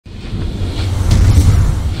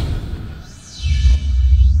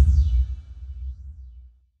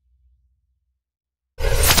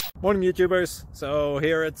Morning YouTubers. So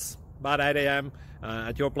here it's about 8 a.m.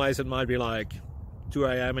 At your place it might be like 2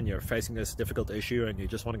 a.m. and you're facing this difficult issue and you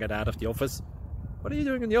just want to get out of the office. What are you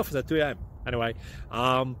doing in the office at 2 a.m.? Anyway,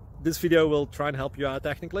 this video will try and help you out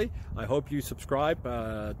technically. I hope you subscribe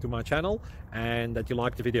to my channel and that you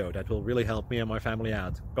like the video. That will really help me and my family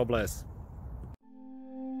out. God bless.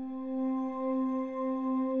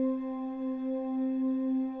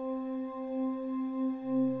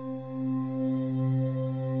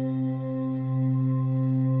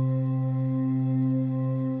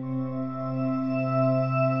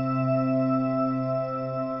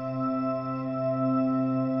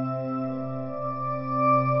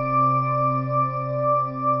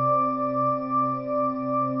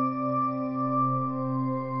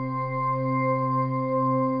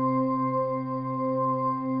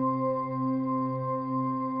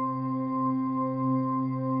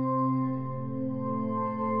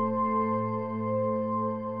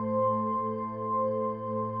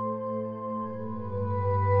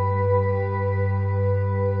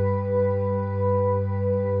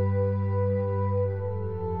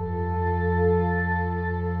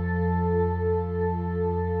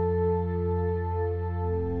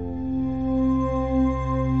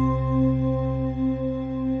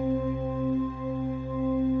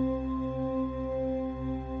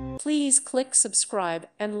 Please click subscribe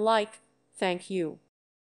and like. Thank you.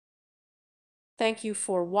 Thank you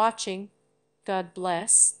for watching. God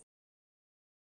bless.